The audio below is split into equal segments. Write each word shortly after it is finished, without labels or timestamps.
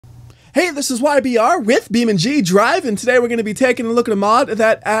Hey, this is WhyBeAre with BeamNG.drive, and today we're going to be taking a look at a mod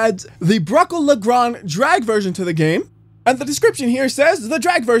that adds the Bruckell LeGran drag version to the game. And the description here says the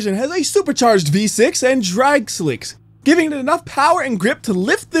drag version has a supercharged V6 and drag slicks, giving it enough power and grip to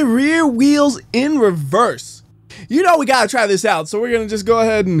lift the rear wheels in reverse. You know we gotta try this out, so we're gonna just go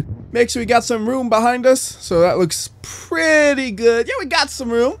ahead and make sure we got some room behind us. So that looks pretty good. Yeah, we got some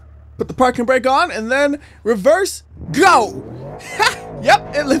room. Put the parking brake on and then reverse, go!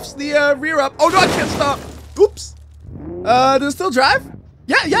 Yep, it lifts the rear up. Oh no, I can't stop. Oops. Does it still drive?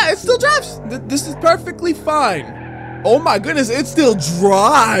 Yeah, it still drives. This is perfectly fine. Oh my goodness, it still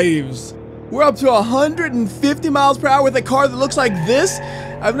drives. We're up to 150 miles per hour with a car that looks like this.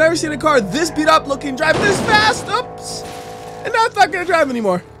 I've never seen a car this beat up looking driving this fast. Oops. And now it's not gonna drive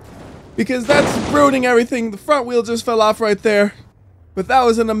anymore, because that's ruining everything. The front wheel just fell off right there. But that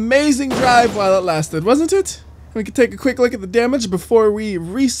was an amazing drive while it lasted, wasn't it? We can take a quick look at the damage before we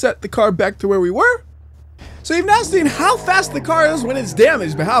reset the car back to where we were. So you've now seen how fast the car is when it's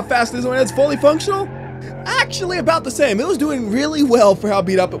damaged, but how fast is it when it's fully functional? Actually about the same. It was doing really well for how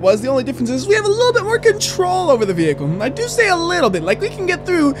beat up it was. The only difference is we have a little bit more control over the vehicle. I do say a little bit, like we can get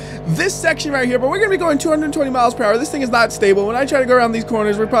through this section right here, but we're gonna be going 220 miles per hour. This thing is not stable. When I try to go around these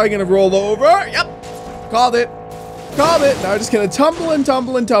corners, we're probably gonna roll over. Yep, called it. Now we're just gonna tumble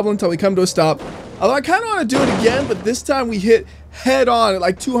until we come to a stop. Although I kind of want to do it again, but this time we hit head on at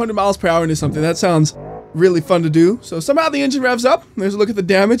like 200 miles per hour into something. That sounds really fun to do. So somehow the engine revs up. There's a look at the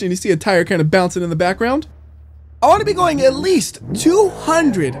damage, and you see a tire kind of bouncing in the background. I want to be going at least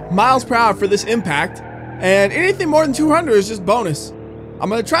 200 miles per hour for this impact, and anything more than 200 is just bonus. I'm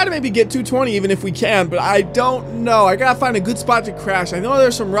going to try to maybe get 220 even if we can, but I don't know. I got to find a good spot to crash. I know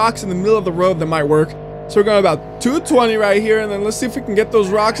there's some rocks in the middle of the road that might work. So we're going about 220 right here, and then let's see if we can get those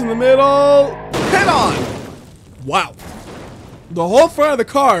rocks in the middle. Head on! Wow. The whole front of the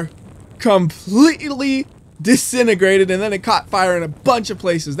car completely disintegrated, and then it caught fire in a bunch of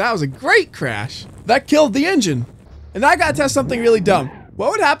places. That was a great crash. That killed the engine. And I gotta test something really dumb.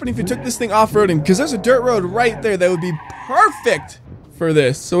 What would happen if you took this thing off-roading? Because there's a dirt road right there that would be perfect for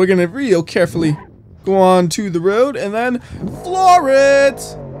this. So we're gonna real carefully go on to the road and then floor it.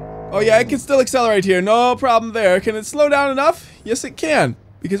 Oh yeah, it can still accelerate here, no problem there. Can it slow down enough? Yes, it can.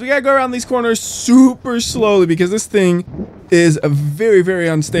 Because we gotta go around these corners super slowly, because this thing is very, very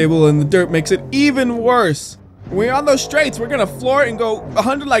unstable, and the dirt makes it even worse. When we're on those straights, we're gonna floor it and go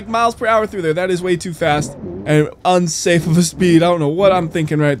 100 miles per hour through there. That is way too fast and unsafe of a speed. I don't know what I'm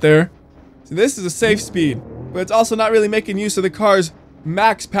thinking right there. So this is a safe speed, but it's also not really making use of the car's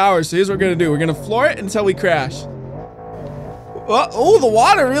max power. So here's what we're gonna do. We're gonna floor it until we crash. Oh, the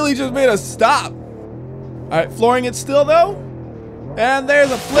water really just made us stop. All right, flooring it still though. And there's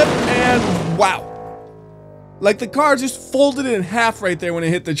a flip, and wow. Like the car just folded in half right there when it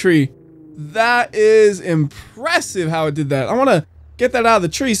hit the tree. That is impressive how it did that. I want to get that out of the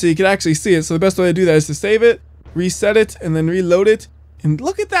tree so you can actually see it. So the best way to do that is to save it, reset it, and then reload it. And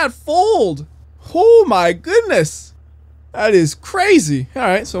look at that fold. Oh my goodness. That is crazy. All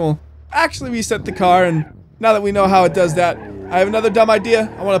right, so we'll actually reset the car, and now that we know how it does that, I have another dumb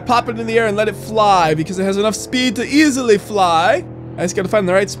idea. I want to pop it in the air and let it fly, because it has enough speed to easily fly. I just got to find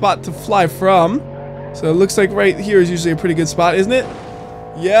the right spot to fly from. So it looks like right here is usually a pretty good spot, isn't it?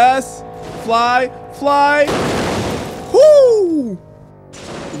 Yes. Fly. Whoo!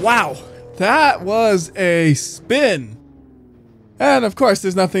 Wow. That was a spin. And of course,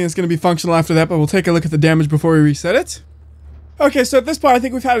 there's nothing that's going to be functional after that, but we'll take a look at the damage before we reset it. Okay, so at this point, I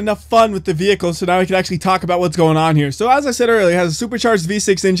think we've had enough fun with the vehicle, so now we can actually talk about what's going on here. So as I said earlier, it has a supercharged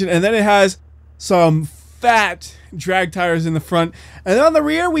V6 engine, and then it has some fat drag tires in the front. And then on the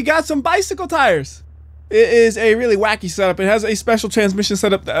rear, we got some bicycle tires. It is a really wacky setup. It has a special transmission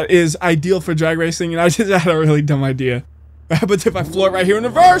setup that is ideal for drag racing, and I just had a really dumb idea. What happens if I floor it right here in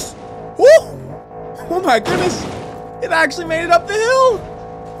reverse? Woo! Oh my goodness. It actually made it up the hill.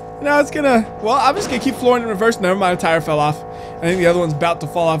 Now it's gonna, well, I'm just gonna keep flooring in reverse. Never mind, a tire fell off. I think the other one's about to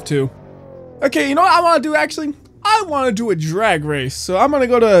fall off too. Okay, you know what I want to do actually? I want to do a drag race. So I'm gonna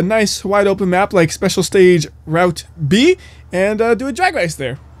go to a nice wide open map like Special Stage Route B and do a drag race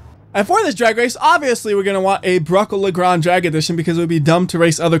there. And for this drag race, obviously we're gonna want a Bruckell LeGran drag edition, because it would be dumb to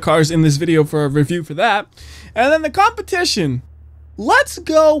race other cars in this video for a review for that. And then the competition. Let's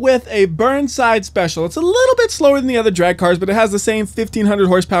go with a Burnside Special. It's a little bit slower than the other drag cars, but it has the same 1500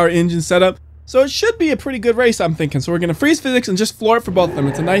 horsepower engine setup. So it should be a pretty good race, I'm thinking. So we're going to freeze physics and just floor it for both of them.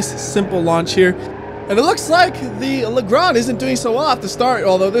 It's a nice, simple launch here. And it looks like the LeGran isn't doing so well off the start,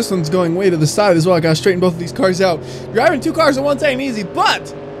 although this one's going way to the side as well. I got to straighten both of these cars out. Driving two cars at once ain't easy, but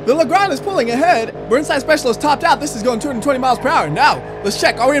The LeGran is pulling ahead. Burnside Specialist topped out. This is going 220 miles per hour. Now, let's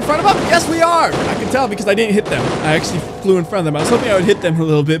check. Are we in front of them? Yes, we are. I can tell because I didn't hit them. I actually flew in front of them. I was hoping I would hit them a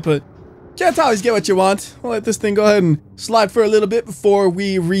little bit, but can't always get what you want. We'll let this thing go ahead and slide for a little bit before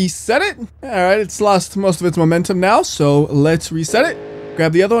we reset it. All right, it's lost most of its momentum now, so let's reset it.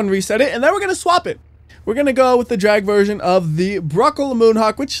 Grab the other one, reset it, and then we're going to swap it. We're going to go with the drag version of the Bruckell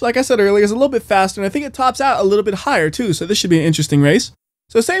Moonhawk, which, like I said earlier, is a little bit faster, and I think it tops out a little bit higher, too, so this should be an interesting race.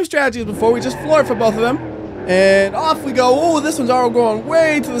 So same strategy as before, we just floor it for both of them, and off we go. Oh, this one's already going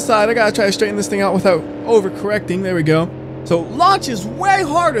way to the side. I gotta try to straighten this thing out without overcorrecting. There we go. So launch is way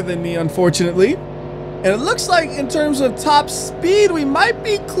harder than me, unfortunately, and it looks like in terms of top speed, we might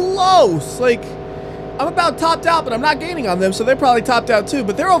be close. Like, I'm about topped out, but I'm not gaining on them, so they're probably topped out too,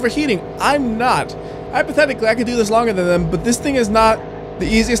 but they're overheating. I'm not. Hypothetically, I could do this longer than them, but this thing is not the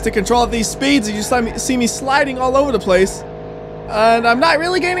easiest to control at these speeds. You just see me sliding all over the place. And I'm not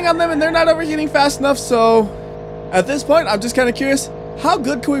really gaining on them, and they're not overheating fast enough, so at this point, I'm just kind of curious, how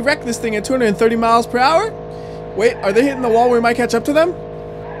good can we wreck this thing at 230 miles per hour? Wait, are they hitting the wall where we might catch up to them?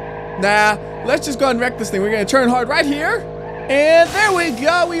 Nah, let's just go ahead and wreck this thing. We're going to turn hard right here, and there we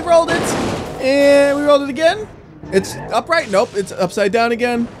go, we rolled it, and we rolled it again. It's upright, nope, it's upside down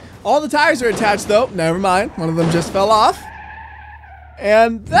again. All the tires are attached, though, never mind, one of them just fell off.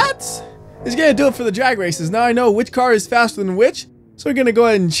 And that's is going to do it for the drag races. Now I know which car is faster than which, so we're going to go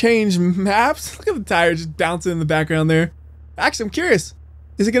ahead and change maps. Look at the tire just bouncing in the background there. Actually, I'm curious.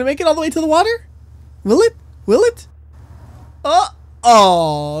 Is it going to make it all the way to the water? Will it? Will it?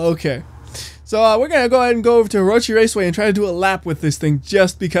 Oh, okay. So we're going to go ahead and go over to Hirochi Raceway and try to do a lap with this thing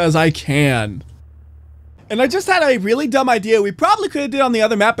just because I can. And I just had a really dumb idea we probably could have did on the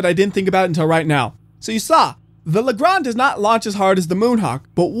other map, but I didn't think about it until right now. So you saw, the LeGran does not launch as hard as the Moonhawk,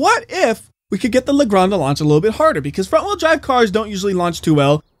 but what if we could get the LeGran to launch a little bit harder? Because front-wheel drive cars don't usually launch too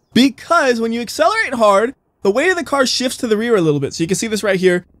well, because when you accelerate hard, the weight of the car shifts to the rear a little bit. So you can see this right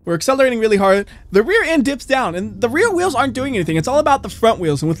here. We're accelerating really hard. The rear end dips down, and the rear wheels aren't doing anything. It's all about the front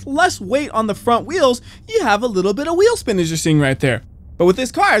wheels, and with less weight on the front wheels, you have a little bit of wheel spin as you're seeing right there. But with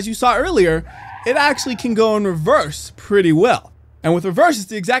this car, as you saw earlier, it actually can go in reverse pretty well. And with reverse, it's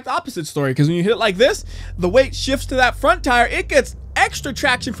the exact opposite story, because when you hit it like this, the weight shifts to that front tire, it gets extra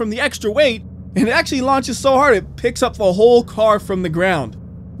traction from the extra weight, and it actually launches so hard it picks up the whole car from the ground.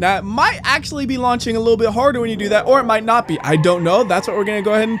 Now, it might actually be launching a little bit harder when you do that, or it might not be. I don't know. That's what we're going to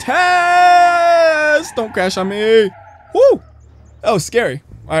go ahead and test. Don't crash on me. Woo! That was scary.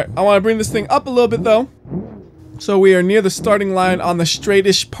 All right, I want to bring this thing up a little bit, though. So we are near the starting line on the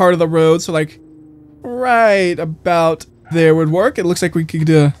straightish part of the road, so like right about there would work. It looks like we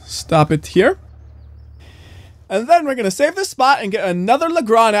could stop it here. And then we're going to save this spot and get another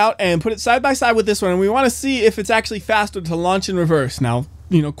LeGran out and put it side by side with this one. And we want to see if it's actually faster to launch in reverse. Now,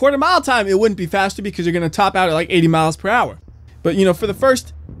 you know, quarter mile time, it wouldn't be faster because you're going to top out at like 80 miles per hour. But, you know, for the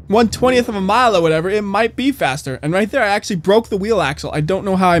first 1/20th of a mile or whatever, it might be faster. And right there, I actually broke the wheel axle. I don't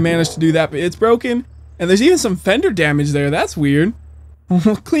know how I managed to do that, but it's broken. And there's even some fender damage there. That's weird.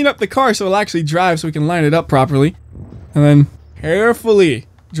 We'll clean up the car so it'll actually drive so we can line it up properly. And then carefully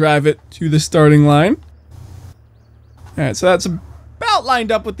drive it to the starting line. Alright, so that's about lined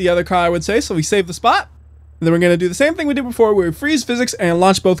up with the other car, I would say. So we save the spot. And then we're going to do the same thing we did before, where we freeze physics and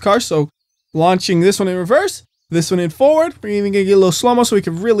launch both cars. So launching this one in reverse, this one in forward. We're even going to get a little slow-mo so we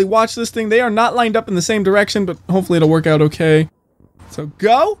can really watch this thing. They are not lined up in the same direction, but hopefully it'll work out okay. So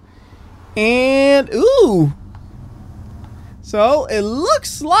go. And, ooh. So it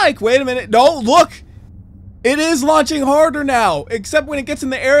looks like, wait a minute. No, look. It is launching harder now. Except when it gets in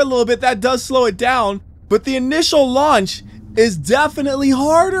the air a little bit, that does slow it down. But the initial launch is definitely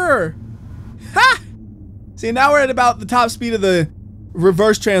harder. Ha! See, now we're at about the top speed of the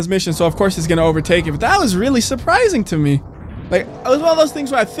reverse transmission, so of course it's going to overtake it. But that was really surprising to me. Like, it was one of those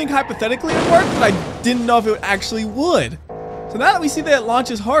things where I think hypothetically it worked, but I didn't know if it actually would. So now that we see that it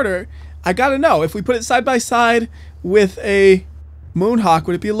launches harder, I gotta know, if we put it side by side with a Moonhawk,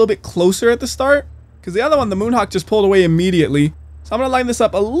 would it be a little bit closer at the start? Because the other one, the Moonhawk, just pulled away immediately. So I'm going to line this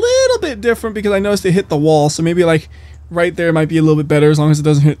up a little bit different because I noticed it hit the wall. So maybe like right there might be a little bit better as long as it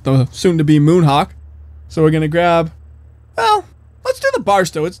doesn't hit the soon-to-be Moonhawk. So we're going to grab, well, let's do the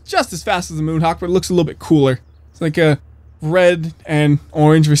Barstow. It's just as fast as the Moonhawk, but it looks a little bit cooler. It's like a red and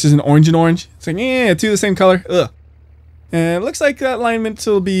orange versus an orange and orange. It's like, yeah, two the same color. Ugh. And it looks like that alignment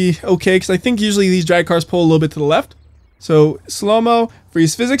will be okay because I think usually these drag cars pull a little bit to the left. So slow-mo,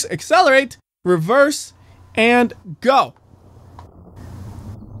 freeze physics, accelerate, reverse, and go.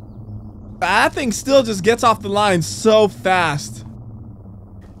 That thing still just gets off the line so fast.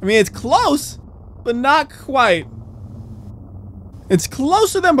 I mean, it's close, but not quite. It's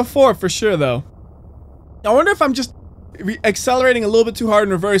closer than before for sure, though. I wonder if I'm just accelerating a little bit too hard in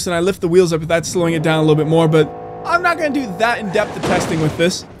reverse and I lift the wheels up, if that's slowing it down a little bit more, but I'm not going to do that in-depth of testing with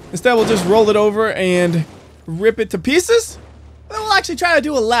this. Instead, we'll just roll it over and rip it to pieces. Then we'll actually try to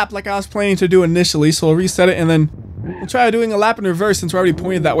do a lap like I was planning to do initially, so we'll reset it and then we'll try doing a lap in reverse since we're already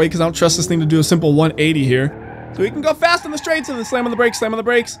pointed that way because I don't trust this thing to do a simple 180 here. So we can go fast on the straights and then slam on the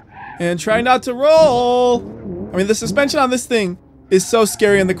brakes, and try not to roll. I mean, the suspension on this thing is so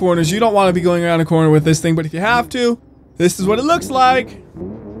scary in the corners. You don't want to be going around a corner with this thing, but if you have to, this is what it looks like.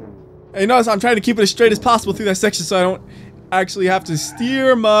 And you notice I'm trying to keep it as straight as possible through that section so I don't actually have to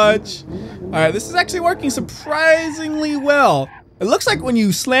steer much. Alright, this is actually working surprisingly well. It looks like when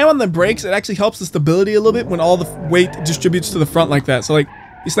you slam on the brakes, it actually helps the stability a little bit when all the weight distributes to the front like that. So like,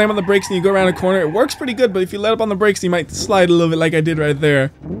 you slam on the brakes and you go around a corner, it works pretty good, but if you let up on the brakes, you might slide a little bit like I did right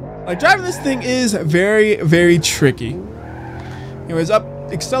there. Like, driving this thing is very, very tricky. Anyways, up,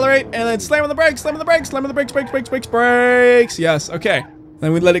 accelerate, and then slam on the brakes, slam on the brakes, slam on the brakes, brakes. Yes, okay.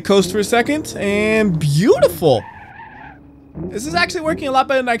 Then we let it coast for a second, and beautiful. This is actually working a lot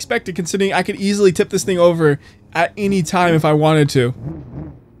better than I expected, considering I could easily tip this thing over at any time if I wanted to.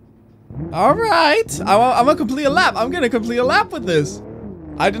 Alright, I'm gonna complete a lap. I'm gonna complete a lap with this.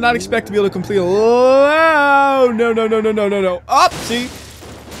 I did not expect to be able to complete a lap. No. Up, see?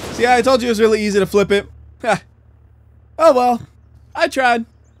 See, I told you it was really easy to flip it. Oh well, I tried.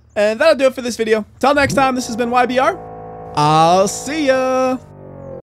 And that'll do it for this video. Till next time, this has been WhyBeAre. I'll see ya.